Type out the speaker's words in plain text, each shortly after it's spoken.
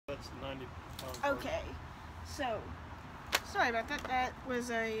Yes, 90 pound. Okay, so sorry about that. That was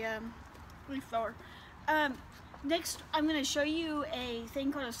a leaf blower. Next, I'm going to show you a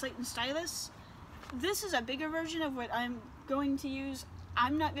thing called a slate and stylus. This is a bigger version of what I'm going to use.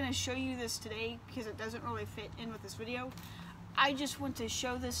 I'm not going to show you this today because it doesn't really fit in with this video. I just want to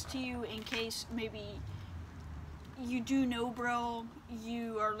show this to you in case maybe you do know Braille,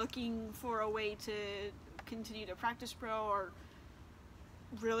 you are looking for a way to continue to practice Braille, or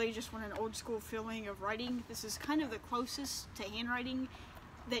really just want an old school feeling of writing. This is kind of the closest to handwriting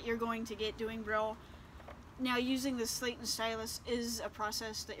that you're going to get doing Braille. Now, using the slate and stylus is a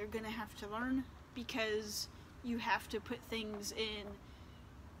process that you're going to have to learn, because you have to put things in,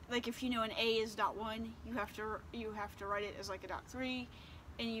 like if you know an A is .1, you have to write it as like a .3,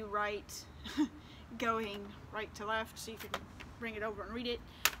 and you write going right to left so you can bring it over and read it.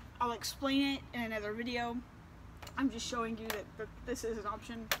 I'll explain it in another video. I'm just showing you that this is an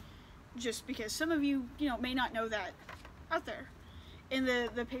option, just because some of you, may not know that out there. And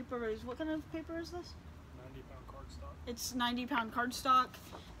the paper is, what kind of paper is this? 90 pound cardstock. It's 90 pound cardstock.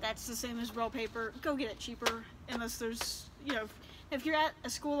 That's the same as Braille paper. Go get it cheaper, unless there's, if you're at a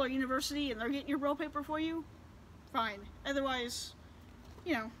school or university and they're getting your Braille paper for you, fine. Otherwise,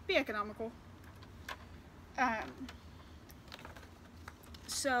 be economical.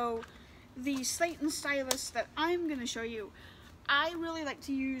 So the slate and stylus that I'm going to show you, I really like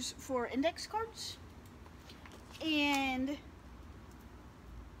to use for index cards. And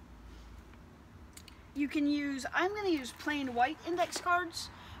you can use, I'm going to use plain white index cards,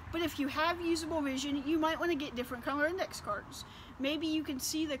 but if you have usable vision, you might want to get different color index cards. Maybe you can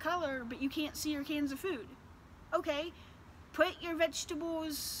see the color, but you can't see your cans of food. Okay, put your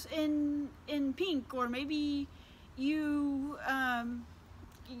vegetables in pink, or maybe you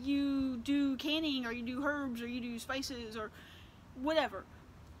do canning, or you do herbs, or you do spices, or whatever.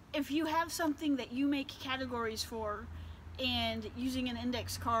 If you have something that you make categories for, and using an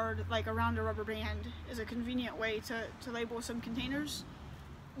index card like around a rubber band is a convenient way to label some containers,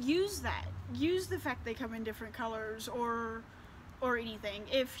 use that. Use the fact they come in different colors, or anything.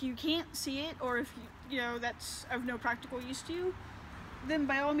 If you can't see it, or if that's of no practical use to you, then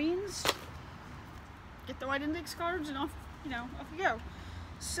by all means get the white index cards and off you go.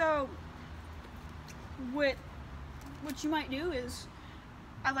 So what you might do is,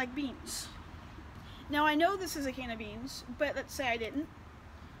 I like beans. Now, I know this is a can of beans, but let's say I didn't.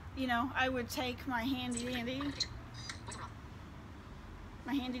 I would take my handy dandy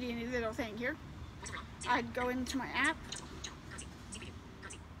little thing here. I'd go into my app.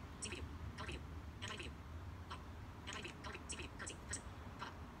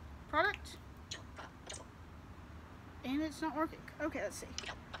 Product. And it's not working. Okay, let's see.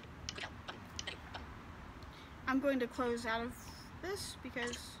 I'm going to close out of this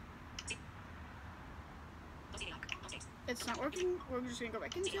because it's not working. We're just going to go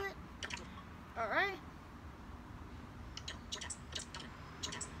back into it. Alright.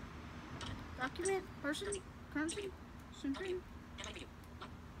 Document, person, currency, something.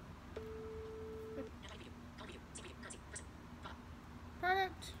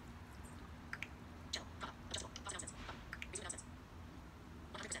 Product.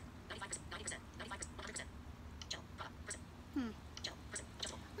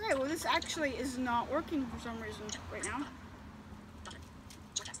 Okay, well this actually is not working for some reason right now.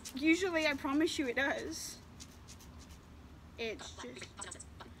 Usually I promise you it does. It's just...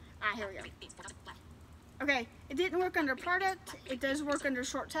 here we go. Okay, it didn't work under product. It does work under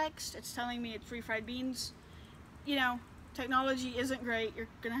short text. It's telling me it's refried beans. Technology isn't great. You're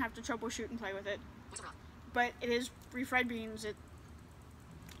gonna have to troubleshoot and play with it. But it is refried beans. It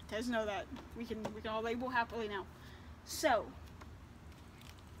does know that. We can all label happily now. So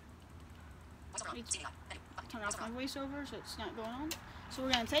let me turn off my voiceover so it's not going on. So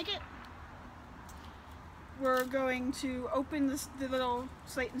we're gonna take it. We're going to open the little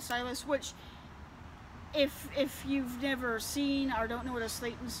slate and stylus, which if you've never seen or don't know what a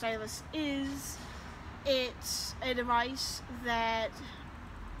slate and stylus is, it's a device that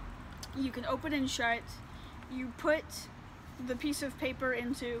you can open and shut. You put the piece of paper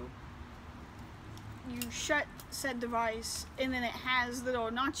into, you shut said device, and then it has little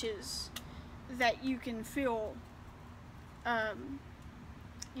notches that you can fill.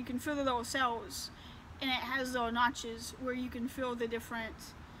 You can fill the little cells, and it has little notches where you can fill the different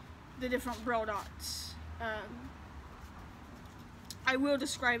Braille dots. I will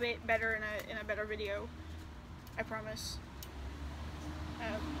describe it better in a better video, I promise.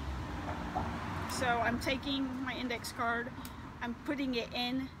 So I'm taking my index card, I'm putting it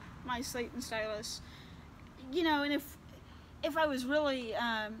in my slate and stylus, and if I was really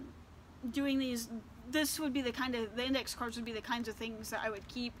doing these, this would be the index cards would be the kinds of things that I would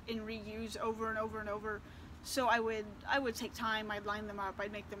keep and reuse over and over and over. So I would take time, I'd line them up,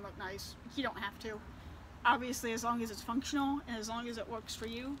 I'd make them look nice. You don't have to. Obviously, as long as it's functional and as long as it works for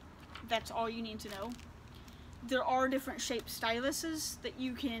you, that's all you need to know. There are different shaped styluses that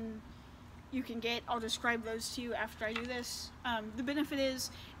you can get. I'll describe those to you after I do this. The benefit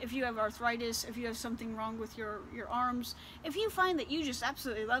is, if you have arthritis, if you have something wrong with your arms, if you find that you just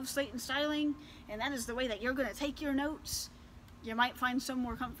absolutely love slate and styling, and that is the way that you're going to take your notes, you might find some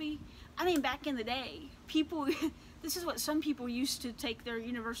more comfy. I mean, back in the day, people, this is what some people used to take their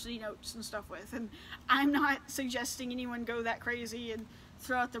university notes and stuff with, and I'm not suggesting anyone go that crazy and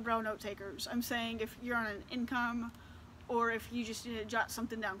throw out the Braille note takers. I'm saying if you're on an income, or if you just need to jot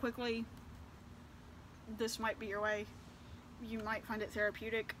something down quickly, this might be your way. You might find it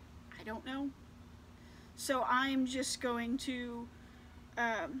therapeutic. I don't know. So I'm just going to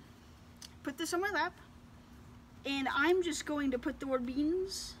put this on my lap, and I'm just going to put the word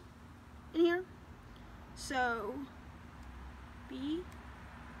beans in here. So B,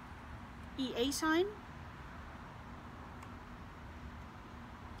 EA sign,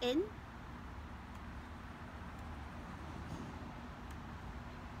 N,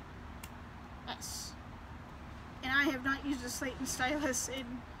 S. And I have not used a slate and stylus in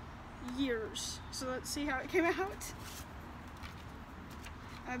years. So let's see how it came out.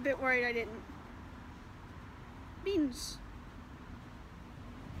 I'm a bit worried I didn't. Beans.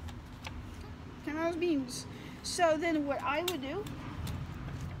 Came out as beans. So then what I would do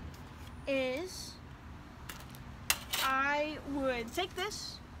is I would take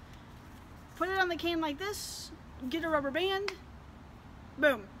this, put it on the can like this, get a rubber band,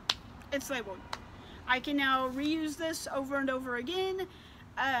 boom, it's labeled. I can now reuse this over and over again.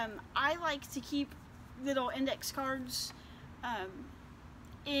 I like to keep little index cards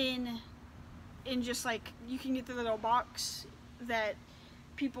in just like, you can get the little box that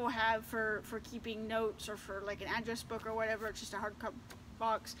people have for keeping notes, or for like an address book or whatever. It's just a hard cup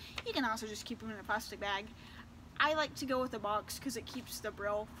box. You can also just keep them in a plastic bag. I like to go with a box because it keeps the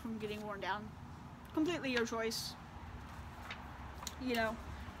Braille from getting worn down. Completely your choice. You know,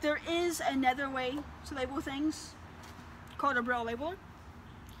 there is another way to label things called a Braille labeler.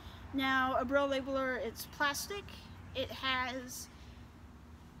 Now, a Braille labeler, it's plastic. It has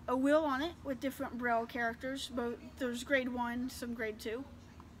a wheel on it with different Braille characters. Both, there's grade 1, some grade 2.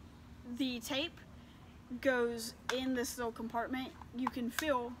 The tape goes in this little compartment. You can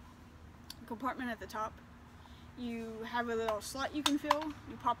fill a compartment at the top. You have a little slot you can fill.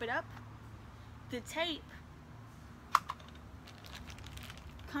 You pop it up. The tape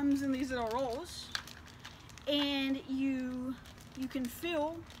comes in these little rolls, and you can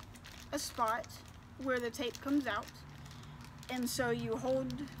fill a spot where the tape comes out. And so you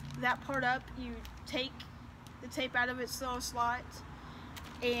hold that part up, you take the tape out of its little slot,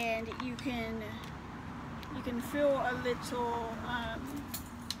 and you can fill a little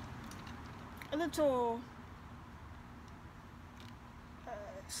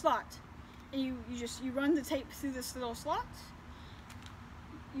slot, and you run the tape through this little slot.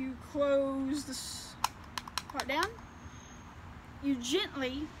 You close this part down. You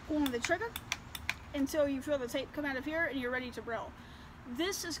gently pull on the trigger until you feel the tape come out of here, and you're ready to Braille.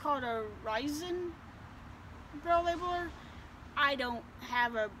 This is called a Ryzen Braille labeler. I don't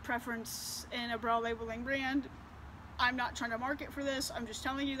have a preference in a Braille labeling brand. I'm not trying to market for this. I'm just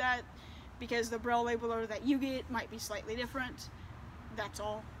telling you that because the Braille labeler that you get might be slightly different. That's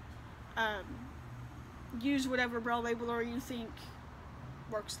all. Use whatever Braille labeler you think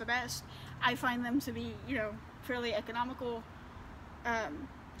works the best. I find them to be, you know, fairly economical.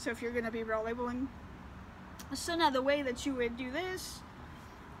 So if you're going to be Braille labeling. So now the way that you would do this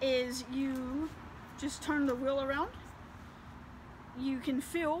is you just turn the wheel around. You can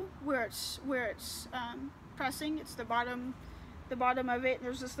feel where it's pressing. It's the bottom of it.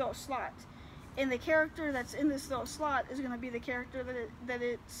 There's this little slot, and the character that's in this little slot is going to be the character that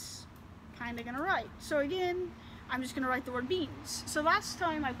it's kind of going to write. So again, I'm just going to write the word beans. So last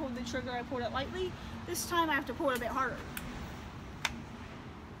time I pulled the trigger, I pulled it lightly. This time I have to pull it a bit harder.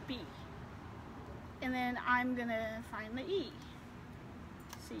 B. And then I'm going to find the E.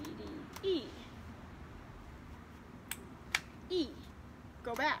 C, D, E. E.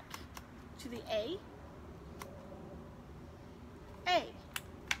 Go back to the A. A.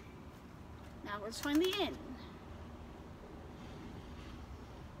 Now let's find the N.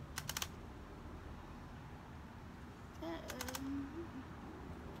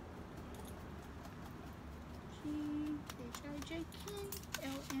 G, H, I, J, K,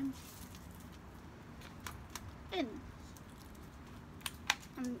 L, M, N.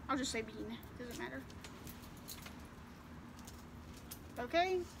 I'll just say bean, doesn't matter.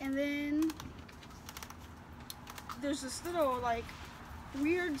 Okay, and then there's this little like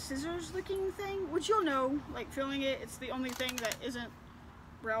weird scissors looking thing, which you'll know, like feeling it, it's the only thing that isn't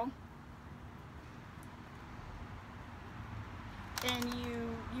Braille. And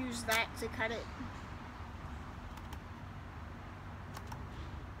you use that to cut it.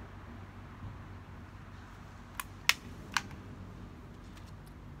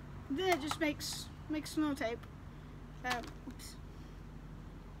 Then it just makes no tape. Oops.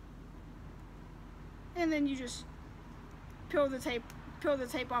 And then you just peel the tape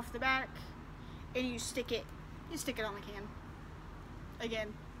off the back, and you stick it on the can.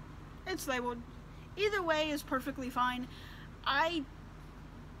 Again, it's labeled. Either way is perfectly fine.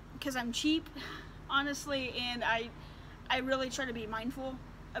 Because I'm cheap, honestly, and I really try to be mindful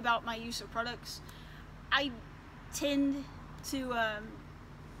about my use of products. I tend to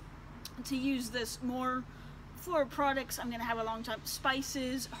use this more for products I'm gonna have a long time.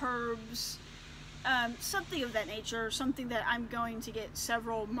 Spices, herbs, something of that nature, something that I'm going to get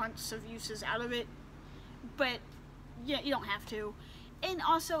several months of uses out of it. But yeah, you don't have to. And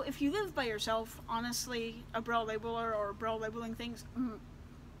also, if you live by yourself, honestly, a Braille labeler or Braille labeling things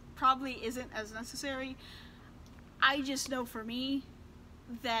probably isn't as necessary. I just know for me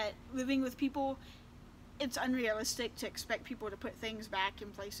that living with people, it's unrealistic to expect people to put things back in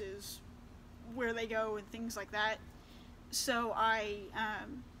places where they go and things like that. So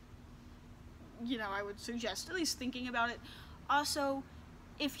you know, I would suggest at least thinking about it. Also,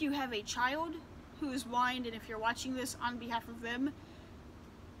 if you have a child who is blind, and if you're watching this on behalf of them,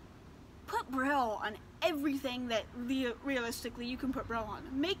 put Braille on everything that realistically you can put Braille on.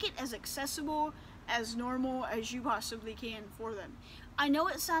 Make it as accessible, as normal as you possibly can for them. I know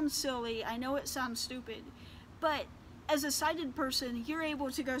it sounds silly, I know it sounds stupid, but as a sighted person, you're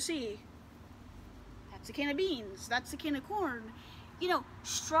able to go see, that's a can of beans, that's a can of corn. You know,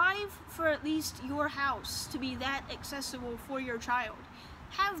 strive for at least your house to be that accessible for your child.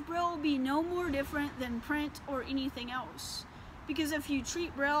 Have Braille be no more different than print or anything else. Because if you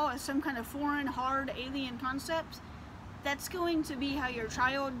treat Braille as some kind of foreign, hard, alien concept, that's going to be how your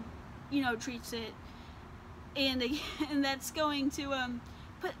child, you know, treats it. And that's going to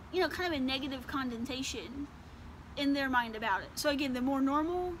put, you know, kind of a negative connotation in their mind about it. So again, the more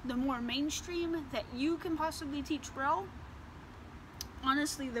normal, the more mainstream that you can possibly teach Braille,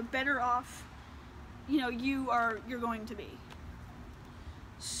 honestly, the better off, you know, you're going to be.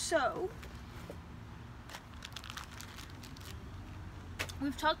 So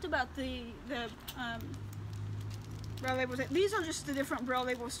we've talked about the Braille labels. These are just the different Braille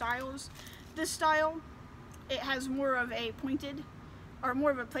label styles. This style, it has more of a pointed, or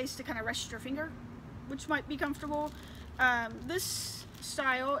more of a place to kind of rest your finger, which might be comfortable. This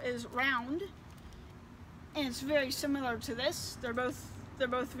style is round, and it's very similar to this. They're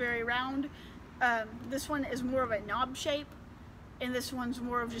both very round. This one is more of a knob shape, and this one's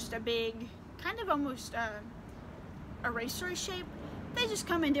more of just a big, kind of almost eraser shape. They just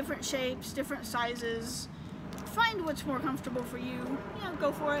come in different shapes, different sizes. Find what's more comfortable for you. You know,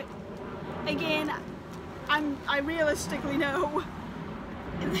 go for it. Again, I realistically know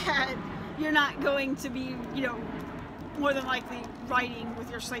that you're not going to be, you know, more than likely writing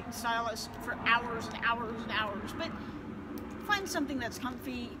with your slate and stylus for hours and hours and hours. But find something that's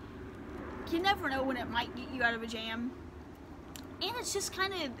comfy. You never know when it might get you out of a jam. And it's just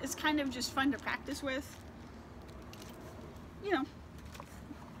kind of just fun to practice with. You know.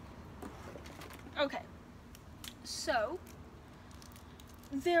 Okay. So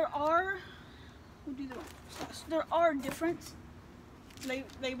there are different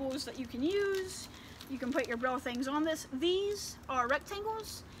labels that you can use. You can put your Braille things on this. These are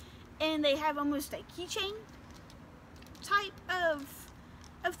rectangles, and they have almost a keychain type of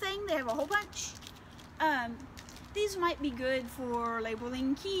thing. They have a whole bunch. These might be good for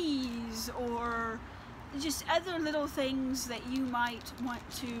labeling keys or just other little things that you might want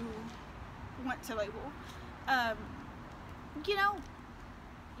to label. You know,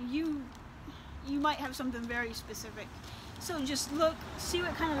 you might have something very specific. So just look, see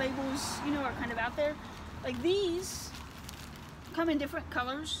what kind of labels, you know, are kind of out there. Like these come in different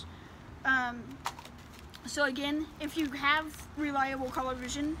colors. So again, if you have reliable color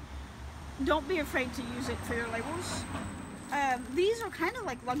vision, don't be afraid to use it for your labels. These are kind of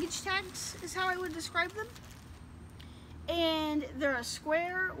like luggage tags, is how I would describe them. And they're a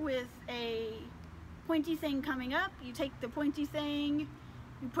square with a pointy thing coming up. You take the pointy thing,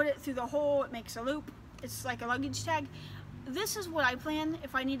 you put it through the hole, it makes a loop. It's like a luggage tag. This is what I plan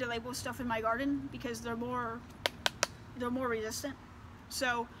if I need to label stuff in my garden, because they're more resistant.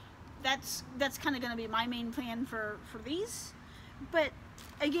 So that's kind of going to be my main plan for these. But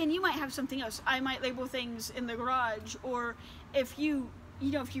again, you might have something else. I might label things in the garage, or if you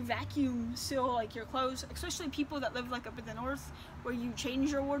vacuum seal like your clothes, especially people that live like up in the north where you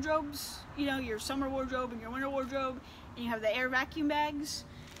change your wardrobes, your summer wardrobe and your winter wardrobe, and you have the air vacuum bags,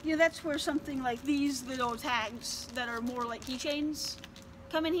 that's where something like these little tags that are more like keychains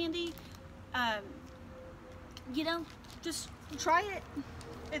come in handy. Just try it.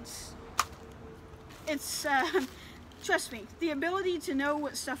 It's trust me, the ability to know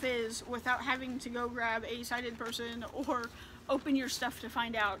what stuff is without having to go grab a sighted person or open your stuff to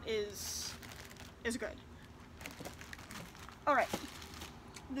find out is good. Alright,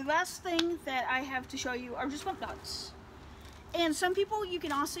 the last thing that I have to show you are just bump dots. And some people, you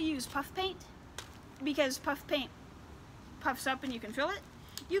can also use puff paint, because puff paint puffs up and you can feel it.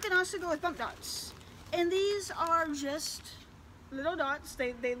 You can also go with bump dots. And these are just little dots.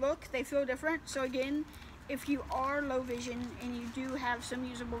 They feel different. So again, if you are low vision and you do have some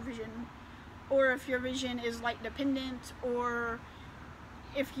usable vision, or if your vision is light dependent, or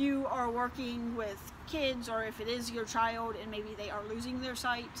if you are working with kids, or if it is your child and maybe they are losing their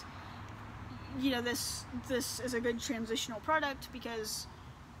sight, this is a good transitional product, because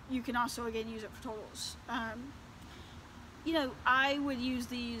you can also again use it for totals. I would use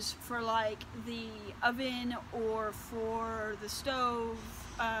these for like the oven or for the stove.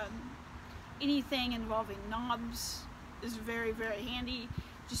 Anything involving knobs is very, very handy,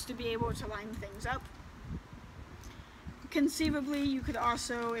 just to be able to line things up. Conceivably, you could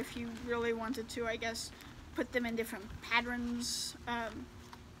also, if you really wanted to, I guess, put them in different patterns.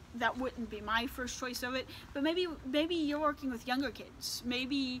 That wouldn't be my first choice of it, but maybe you're working with younger kids.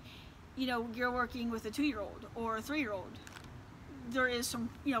 Maybe, you're working with a 2-year-old or a 3-year-old. There is some,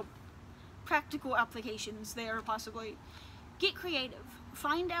 practical applications there possibly. Get creative.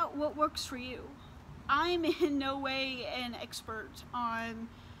 Find out what works for you. I'm in no way an expert on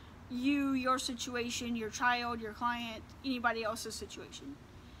you, your situation, your child, your client, anybody else's situation.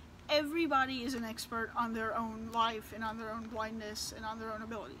 Everybody is an expert on their own life and on their own blindness and on their own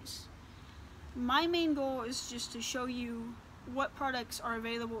abilities. My main goal is just to show you what products are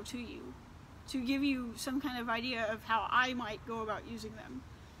available to you, to give you some kind of idea of how I might go about using them.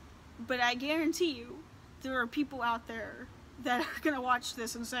 But I guarantee you, there are people out there that are going to watch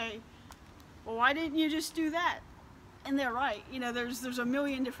this and say, well, why didn't you just do that? And they're right. There's a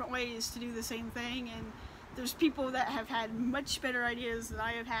million different ways to do the same thing, and there's people that have had much better ideas than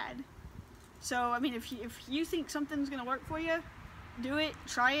I have had. So, I mean, if you think something's going to work for you, do it,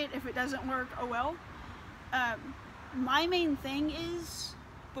 try it. If it doesn't work, oh well. My main thing is,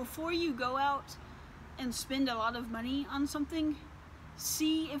 before you go out and spend a lot of money on something,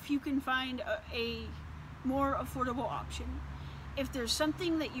 see if you can find a more affordable option. If there's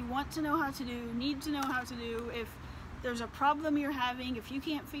something that you want to know how to do, need to know how to do, if there's a problem you're having, if you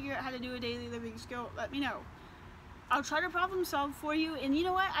can't figure out how to do a daily living skill, let me know. I'll try to problem solve for you, and you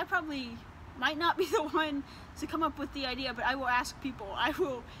know what? I probably might not be the one to come up with the idea, but I will ask people. I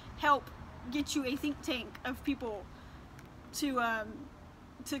will help get you a think tank of people to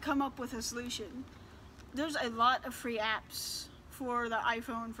come up with a solution. There's a lot of free apps for the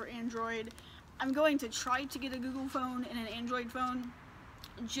iPhone, for Android. I'm going to try to get a Google phone and an Android phone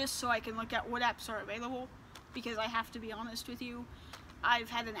just so I can look at what apps are available, because I have to be honest with you, I've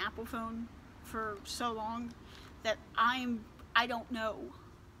had an Apple phone for so long that I don't know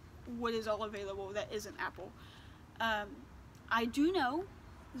what is all available that isn't Apple. I do know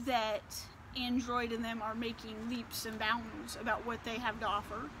that Android and them are making leaps and bounds about what they have to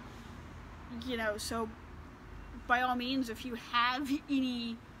offer. So by all means, if you have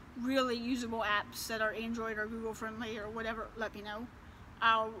any really usable apps that are Android or Google friendly or whatever, let me know.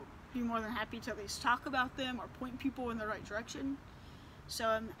 I'll be more than happy to at least talk about them or point people in the right direction.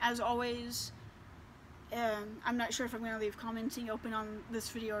 So as always, I'm not sure if I'm going to leave commenting open on this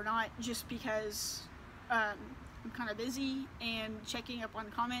video or not, just because I'm kind of busy, and checking up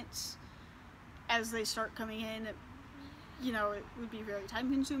on comments as they start coming in, it would be very time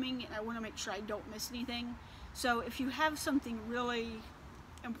consuming, and I want to make sure I don't miss anything. So if you have something really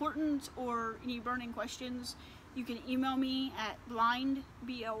important or any burning questions, you can email me at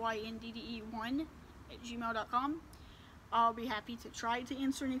blynddde1@gmail.com. I'll be happy to try to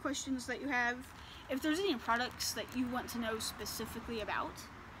answer any questions that you have. If there's any products that you want to know specifically about,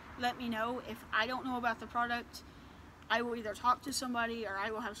 let me know. If I don't know about the product, I will either talk to somebody, or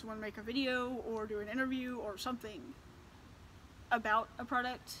I will have someone make a video or do an interview or something about a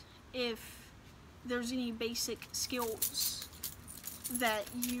product. If there's any basic skills that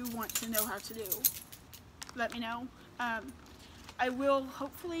you want to know how to do, let me know. I will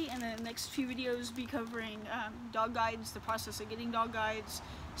hopefully in the next few videos be covering dog guides, the process of getting dog guides,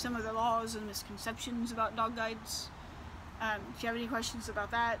 some of the laws and misconceptions about dog guides. If you have any questions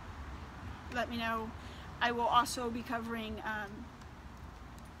about that, let me know. I will also be covering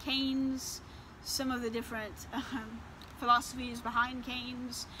canes, some of the different philosophies behind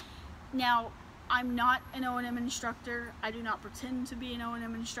canes. Now, I'm not an O&M instructor. I do not pretend to be an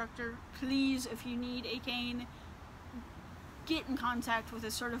O&M instructor. Please, if you need a cane, get in contact with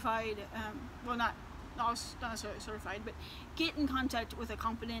a certified, well, not necessarily certified, but get in contact with a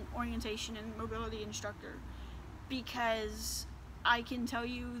competent orientation and mobility instructor, because I can tell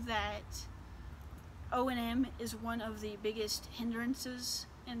you that O&M is one of the biggest hindrances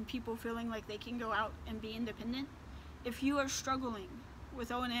in people feeling like they can go out and be independent. If you are struggling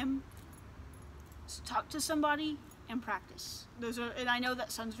with O&M, talk to somebody and practice. And I know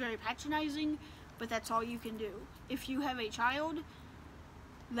that sounds very patronizing, but that's all you can do. If you have a child,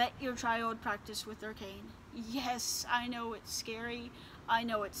 let your child practice with their cane. Yes, I know it's scary. I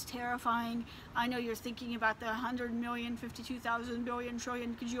know it's terrifying. I know you're thinking about the 100 million, 52,000 billion,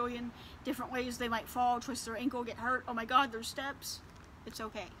 trillion, kajillion different ways they might fall, twist their ankle, get hurt. Oh my God, there's steps. It's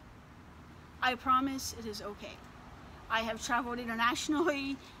okay. I promise it is okay. I have traveled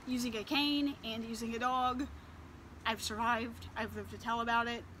internationally using a cane and using a dog. I've survived. I've lived to tell about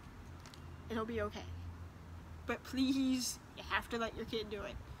it. It'll be okay. But please, you have to let your kid do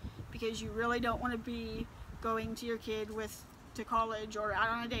it, because you really don't want to be going to your kid to college or out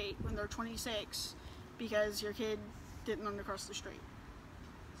on a date when they're 26 because your kid didn't learn to cross the street.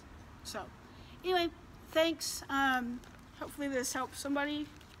 So, anyway, thanks. Hopefully this helps somebody.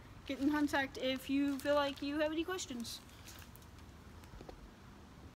 Get in contact if you feel like you have any questions.